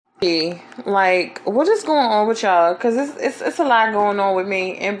Like, what is going on with y'all? Because it's a lot going on with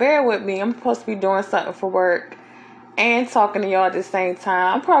me. And bear with me. I'm supposed to be doing something for work and talking to y'all at the same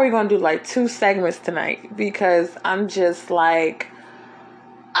time. I'm probably going to do like 2 segments tonight because I'm just like,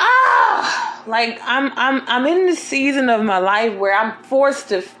 like I'm in the season of my life where I'm forced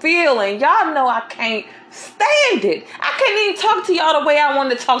to feel, and y'all know I can't stand it. I can't even talk to y'all the way I want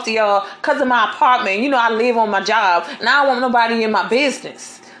to talk to y'all because of my apartment. You know, I live on my job and I don't want nobody in my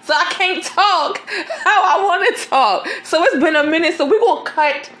business. So I can't talk how I want to talk. So it's been a minute, so we're going to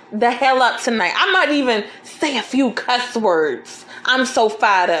cut the hell up tonight. I might even say a few cuss words. I'm so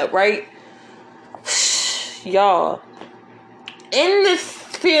fired up, right? Y'all, in this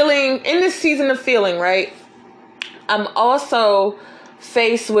season of feeling, right? I'm also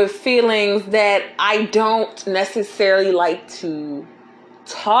faced with feelings that I don't necessarily like to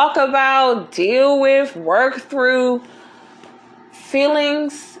talk about, deal with, work through.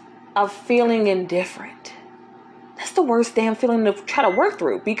 Feelings of feeling indifferent. That's the worst damn feeling to try to work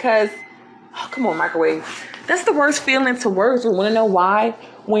through because, oh, come on, microwave. That's the worst feeling to work through. Want to know why?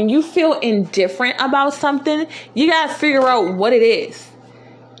 When you feel indifferent about something, you got to figure out what it is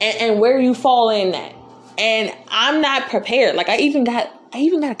and where you fall in that. And I'm not prepared. Like, I even got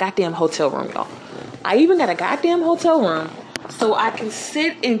a goddamn hotel room, y'all. I even got a goddamn hotel room so I can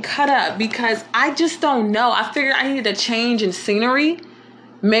sit and cut up because I just don't know. I figured I needed a change in scenery.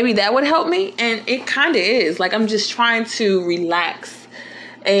 Maybe that would help me. And it kind of is. Like, I'm just trying to relax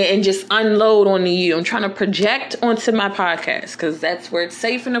and just unload on you. I'm trying to project onto my podcast because that's where it's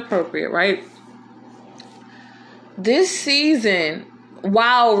safe and appropriate, right? This season,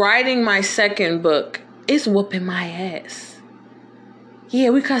 while writing my second book, it's whooping my ass.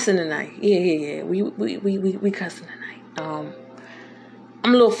 Yeah, we cussing tonight. Yeah. We cussing tonight.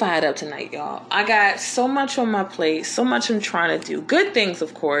 I'm a little fired up tonight, y'all. I got so much on my plate, so much I'm trying to do. Good things,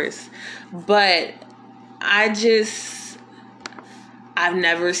 of course, but I guess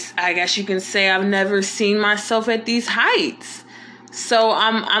you can say I've never seen myself at these heights. So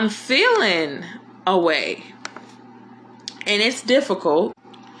I'm feeling away. And it's difficult.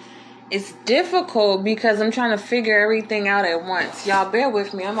 It's difficult because I'm trying to figure everything out at once. Y'all bear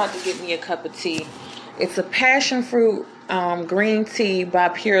with me. I'm about to get me a cup of tea. It's a passion fruit green tea by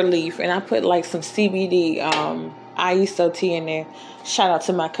Pure Leaf. And I put like some CBD ISO tea in there. Shout out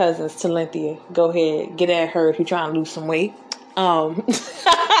to my cousins, Talenthia. Go ahead. Get at her if you're trying to lose some weight. Yeah,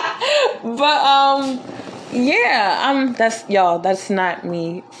 that's not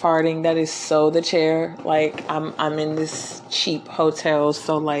me farting. That is so the chair. Like I'm in this cheap hotel,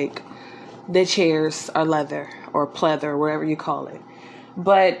 so like the chairs are leather or pleather, whatever you call it.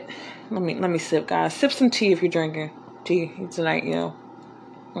 But let me sip, guys. Sip some tea if you're drinking tea tonight, you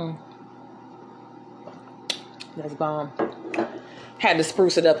know. That's bomb. Had to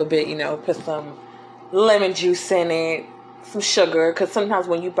spruce it up a bit, you know, put some lemon juice in it, some sugar, because sometimes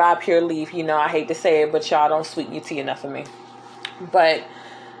when you buy Pure Leaf, you know, I hate to say it, but y'all don't sweeten your tea enough for me. But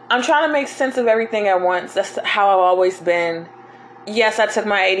I'm trying to make sense of everything at once. That's how I've always been. Yes, I took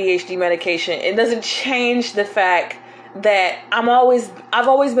my ADHD medication. It doesn't change the fact that I've always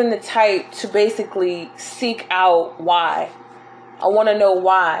been the type to basically seek out why. I want to know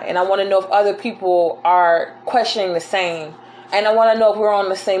why, and I want to know if other people are questioning the same, and I want to know if we're on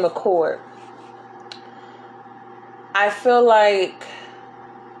the same accord. I feel like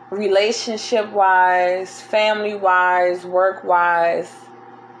relationship-wise, family-wise, work-wise,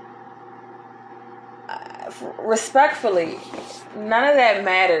 respectfully, none of that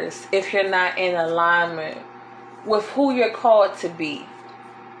matters if you're not in alignment with who you're called to be.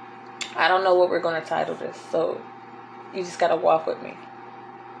 I don't know what we're going to title this, so you just got to walk with me.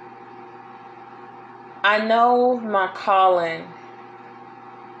 I know my calling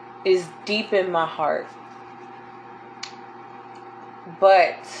is deep in my heart,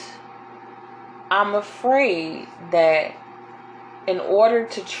 but I'm afraid that in order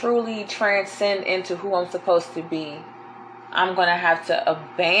to truly transcend into who I'm supposed to be, I'm going to have to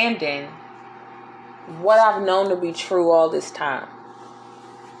abandon what I've known to be true all this time.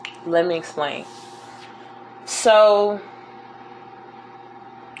 Let me explain. So,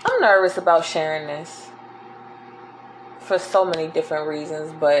 I'm nervous about sharing this for so many different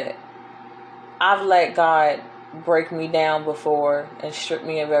reasons, but I've let God break me down before and strip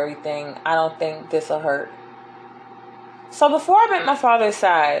me of everything. I don't think this will hurt. So before I met my father's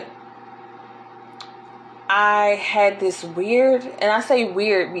side, I had this weird, and I say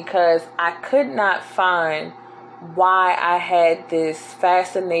weird because I could not find why I had this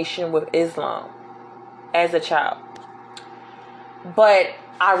fascination with Islam as a child. But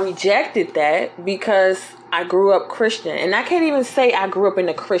I rejected that because I grew up Christian. And I can't even say I grew up in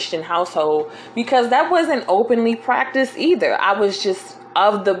a Christian household because that wasn't openly practiced either. I was just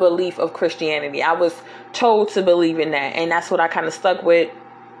of the belief of Christianity. I was told to believe in that. And that's what I kind of stuck with.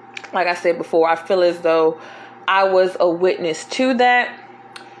 Like I said before, I feel as though I was a witness to that.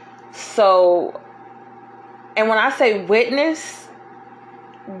 So, and when I say witness,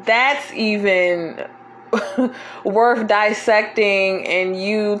 that's even worth dissecting, and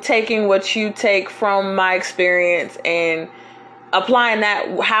you taking what you take from my experience and applying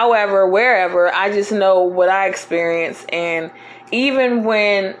that however, wherever. I just know what I experienced. And even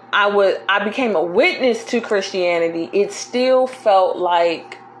when I became a witness to Christianity, it still felt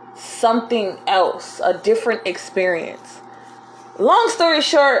like something else, a different experience. Long story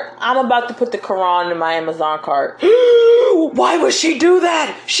short, I'm about to put the Quran in my Amazon cart. Why would she do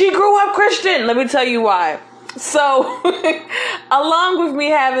that? She grew up Christian. Let me tell you why. So, along with me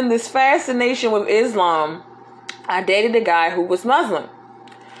having this fascination with Islam, I dated a guy who was Muslim.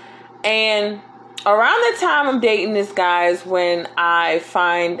 And around the time I'm dating this guy is when I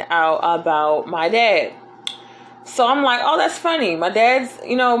find out about my dad. So I'm like, oh, that's funny. My dad's,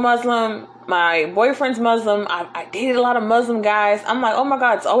 Muslim. My boyfriend's Muslim. I dated a lot of Muslim guys. I'm like, oh my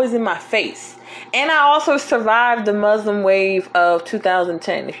God, it's always in my face. And I also survived the Muslim wave of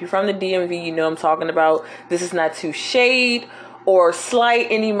 2010. If you're from the DMV, you know I'm talking about. This is not to shade or slight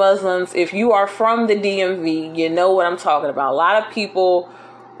any Muslims. If you are from the DMV, you know what I'm talking about. A lot of people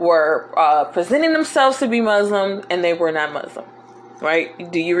were presenting themselves to be Muslim and they were not Muslim.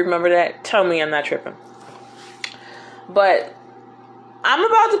 Right? Do you remember that? Tell me I'm not tripping. But I'm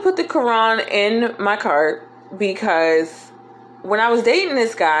about to put the Quran in my cart because when I was dating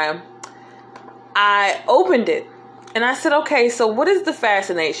this guy, I opened it and I said, okay, so what is the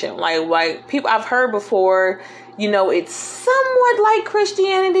fascination? Like people I've heard before, it's somewhat like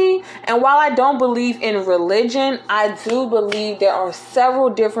Christianity. And while I don't believe in religion, I do believe there are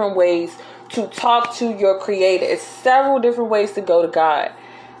several different ways to talk to your creator. It's several different ways to go to God.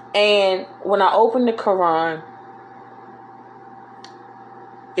 And when I opened the Quran,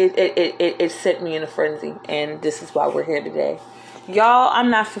 it sent me in a frenzy, and this is why we're here today. Y'all,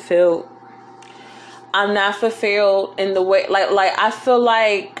 I'm not fulfilled. I'm not fulfilled in the way, like I feel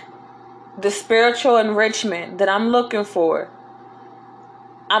like the spiritual enrichment that I'm looking for,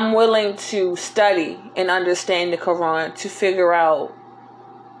 I'm willing to study and understand the Quran to figure out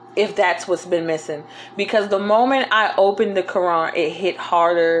if that's what's been missing. Because the moment I opened the Quran, it hit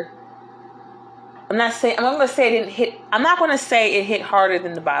harder. I'm not going to say it hit harder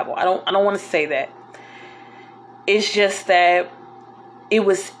than the Bible. I don't want to say that. It's just that it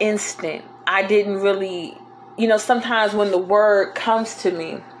was instant. I didn't really, sometimes when the word comes to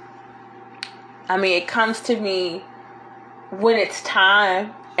me, it comes to me when it's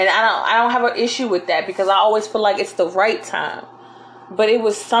time. And I don't have an issue with that because I always feel like it's the right time. But it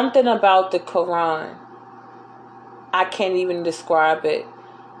was something about the Quran. I can't even describe it.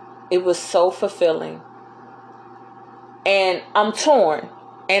 It was so fulfilling. And I'm torn.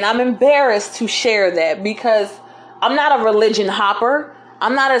 And I'm embarrassed to share that because I'm not a religion hopper.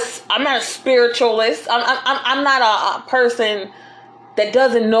 I'm not a spiritualist. I'm not a person that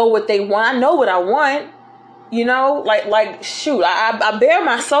doesn't know what they want. I know what I want. Shoot, I bare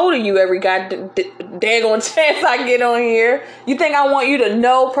my soul to you every daggone chance I get on here. You think I want you to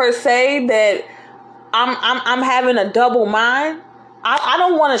know per se that I'm having a double mind? I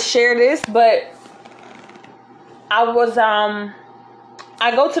don't want to share this, but I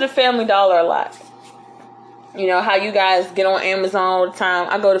go to the Family Dollar a lot. You know how you guys get on Amazon all the time.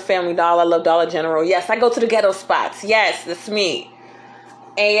 I go to Family Dollar. I love Dollar General. Yes, I go to the ghetto spots. Yes, that's me.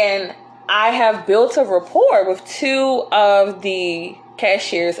 And I have built a rapport with two of the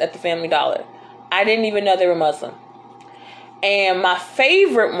cashiers at the Family Dollar. I didn't even know they were Muslim. And my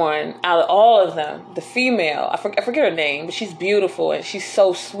favorite one out of all of them, the female, I forget her name, but she's beautiful and she's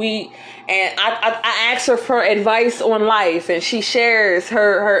so sweet. And I asked her for advice on life, and she shares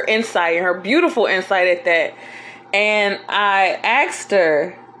her insight, her beautiful insight at that. And I asked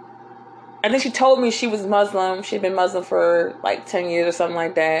her, and then she told me she was Muslim. She'd been Muslim for like 10 years or something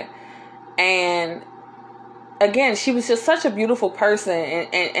like that. And again, she was just such a beautiful person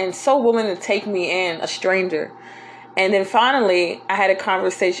and so willing to take me in, a stranger. And then finally, I had a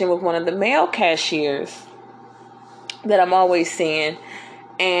conversation with one of the male cashiers that I'm always seeing.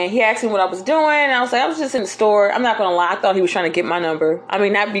 And he asked me what I was doing. And I was like, I was just in the store. I'm not going to lie. I thought he was trying to get my number.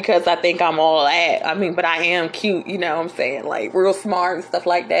 Not because I think I'm all that. But I am cute. You know what I'm saying? Like, real smart and stuff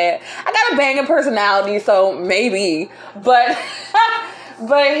like that. I got a banging personality, so maybe. But,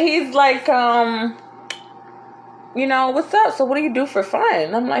 but he's like, what's up? So what do you do for fun?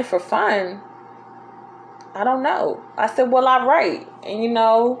 And I'm like, for fun? I don't know. I said, well, I write. And,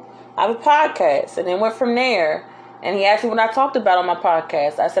 I have a podcast. And then went from there. And he asked me what I talked about on my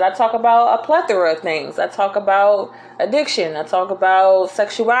podcast. I said, I talk about a plethora of things. I talk about addiction. I talk about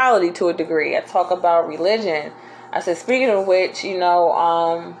sexuality to a degree. I talk about religion. I said, speaking of which, I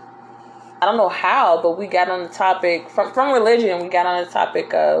don't know how, but we got on the topic, from religion, we got on the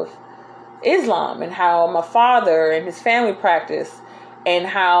topic of Islam and how my father and his family practice and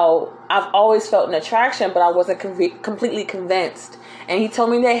how I've always felt an attraction, but I wasn't completely convinced. And he told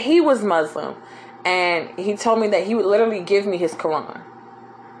me that he was Muslim. And he told me that he would literally give me his Quran.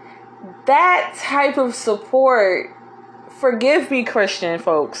 That type of support, forgive me, Christian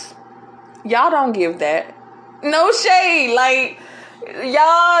folks, y'all don't give that. No shade. Like,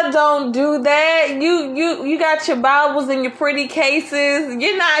 y'all don't do that. You got your Bibles and your pretty cases.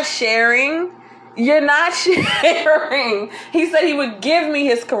 You're not sharing. You're not sharing. He said he would give me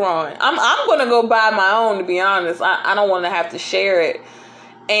his Quran. I'm going to go buy my own, to be honest. I don't want to have to share it.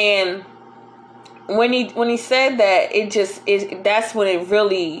 And when he said that, that's when it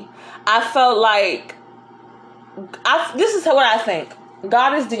really, I felt like, this is what I think.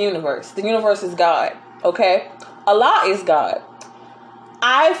 God is the universe. The universe is God. Okay? Allah is God.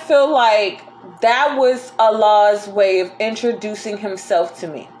 I feel like that was Allah's way of introducing himself to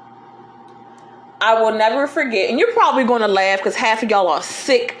me. I will never forget, and you're probably going to laugh because half of y'all are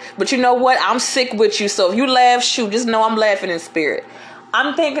sick, but you know what? I'm sick with you, so if you laugh, shoot, just know I'm laughing in spirit.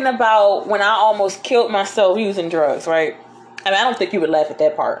 I'm thinking about when I almost killed myself using drugs, right? I mean, I don't think you would laugh at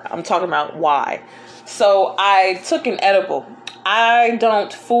that part. I'm talking about why. So I took an edible. I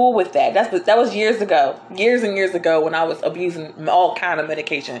don't fool with that. That was years ago. Years and years ago when I was abusing all kind of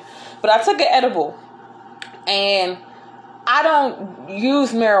medication. But I took an edible. And I don't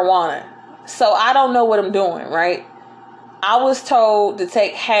use marijuana. So I don't know what I'm doing, right? I was told to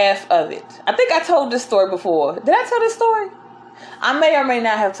take half of it. I think I told this story before. Did I tell this story? I may or may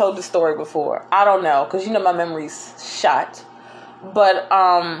not have told the story before. I don't know, because my memory's shot. But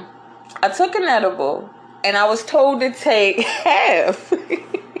I took an edible, and I was told to take half.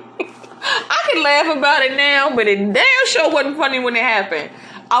 I can laugh about it now, but it damn sure wasn't funny when it happened.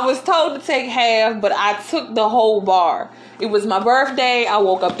 I was told to take half, but I took the whole bar. It was my birthday. I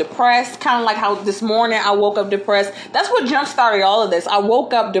woke up depressed, kind of like how this morning I woke up depressed. That's what jump-started all of this. I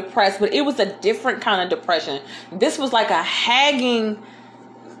woke up depressed, but it was a different kind of depression. This was like a hagging,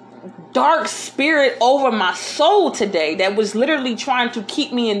 dark spirit over my soul today that was literally trying to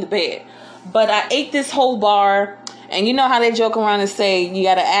keep me in the bed. But I ate this whole bar, and you know how they joke around and say you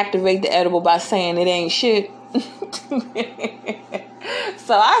got to activate the edible by saying it ain't shit.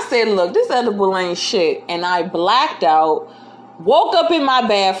 So I said, look, this edible ain't shit. And I blacked out, woke up in my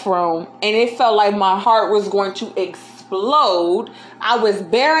bathroom, and it felt like my heart was going to explode. I was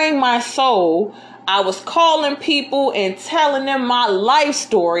burying my soul. I was calling people and telling them my life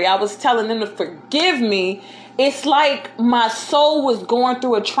story. I was telling them to forgive me. It's like my soul was going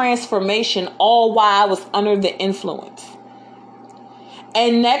through a transformation all while I was under the influence.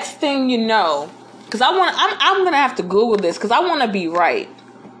 And next thing you know, because I'm going to have to Google this because I want to be right.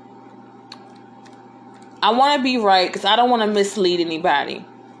 I want to be right because I don't want to mislead anybody.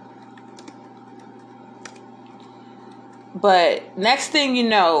 But next thing you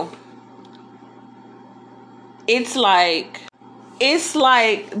know, it's like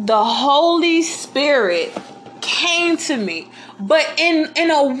the Holy Spirit came to me. But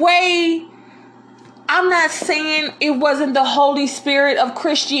in a way, I'm not saying it wasn't the Holy Spirit of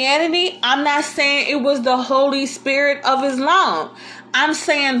Christianity. I'm not saying it was the Holy Spirit of Islam. I'm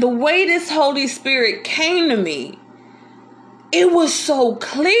saying the way this Holy Spirit came to me, it was so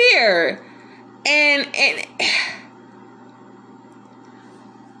clear. And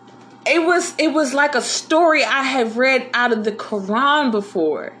it was like a story I have read out of the Quran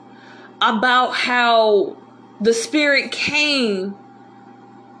before about how the Spirit came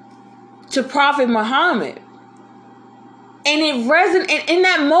to Prophet Muhammad. And it resonated. In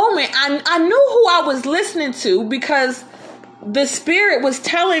that moment, I knew who I was listening to because the Spirit was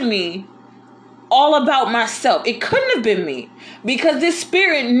telling me all about myself. It couldn't have been me because this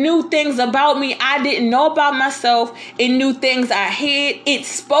Spirit knew things about me I didn't know about myself. It knew things I hid. It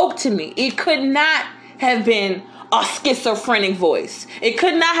spoke to me. It could not have been a schizophrenic voice. It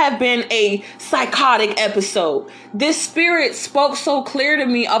could not have been a psychotic episode. This Spirit spoke so clear to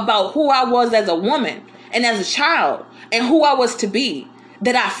me about who I was as a woman and as a child and who I was to be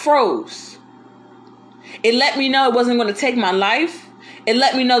that I froze. It let me know it wasn't going to take my life. It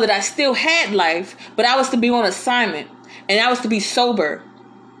let me know that I still had life, but I was to be on assignment and I was to be sober.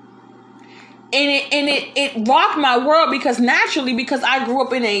 it rocked my world because I grew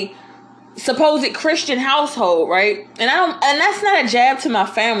up in a supposed Christian household, right? And that's not a jab to my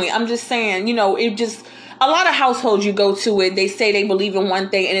family. I'm just saying, a lot of households you go to they say they believe in one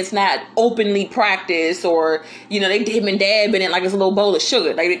thing and it's not openly practiced, or, they dib and dab in it like it's a little bowl of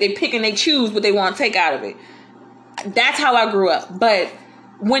sugar. Like they pick and they choose what they want to take out of it. That's how I grew up. But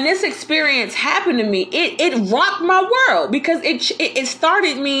when this experience happened to me, it rocked my world because it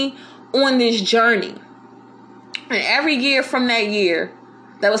started me on this journey. And every year from that year,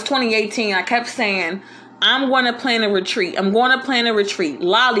 that was 2018, I kept saying, I'm going to plan a retreat. I'm going to plan a retreat,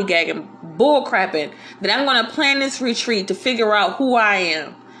 lollygagging, bullcrapping, that I'm going to plan this retreat to figure out who I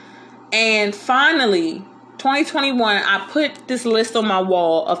am. And finally, 2021, I put this list on my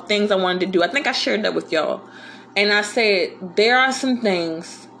wall of things I wanted to do. I think I shared that with y'all. And I said, there are some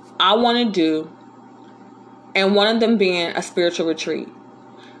things I want to do, and one of them being a spiritual retreat.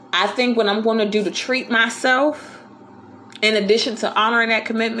 I think what I'm going to do to treat myself, in addition to honoring that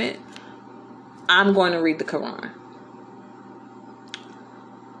commitment, I'm going to read the Quran.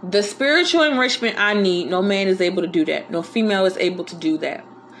 The spiritual enrichment I need, no man is able to do that. No female is able to do that.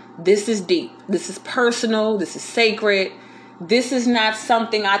 This is deep. This is personal. This is sacred. This is not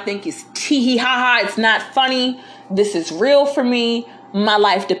something I think is tee-hee ha-ha. It's not funny. This is real for me. My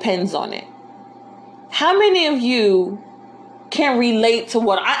life depends on it. How many of you can relate to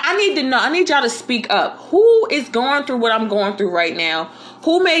what I need to know? I need y'all to speak up. Who is going through what I'm going through right now?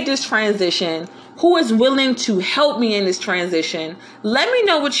 Who made this transition? Who is willing to help me in this transition? Let me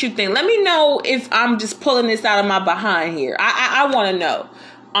know what you think. Let me know if I'm just pulling this out of my behind here. I want to know.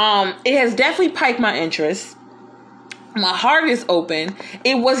 It has definitely piqued my interest. My heart is open.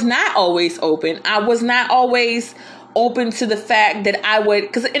 It was not always open. I was not always open to the fact that I would,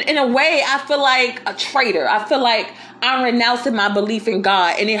 because in a way I feel like a traitor. I feel like I'm renouncing my belief in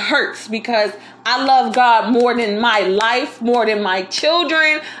God, and it hurts because I love God more than my life, more than my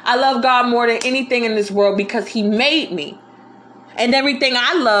children. I love God more than anything in this world because he made me, and everything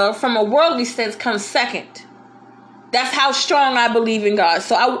I love from a worldly sense comes second. That's how strong I believe in God.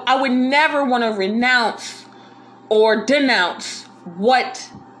 So I would never want to renounce or denounce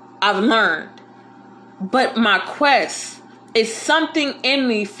what I've learned. But my quest is something in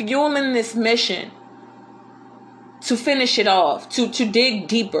me fueling this mission to finish it off, to dig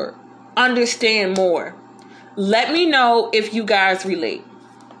deeper, understand more. Let me know if you guys relate.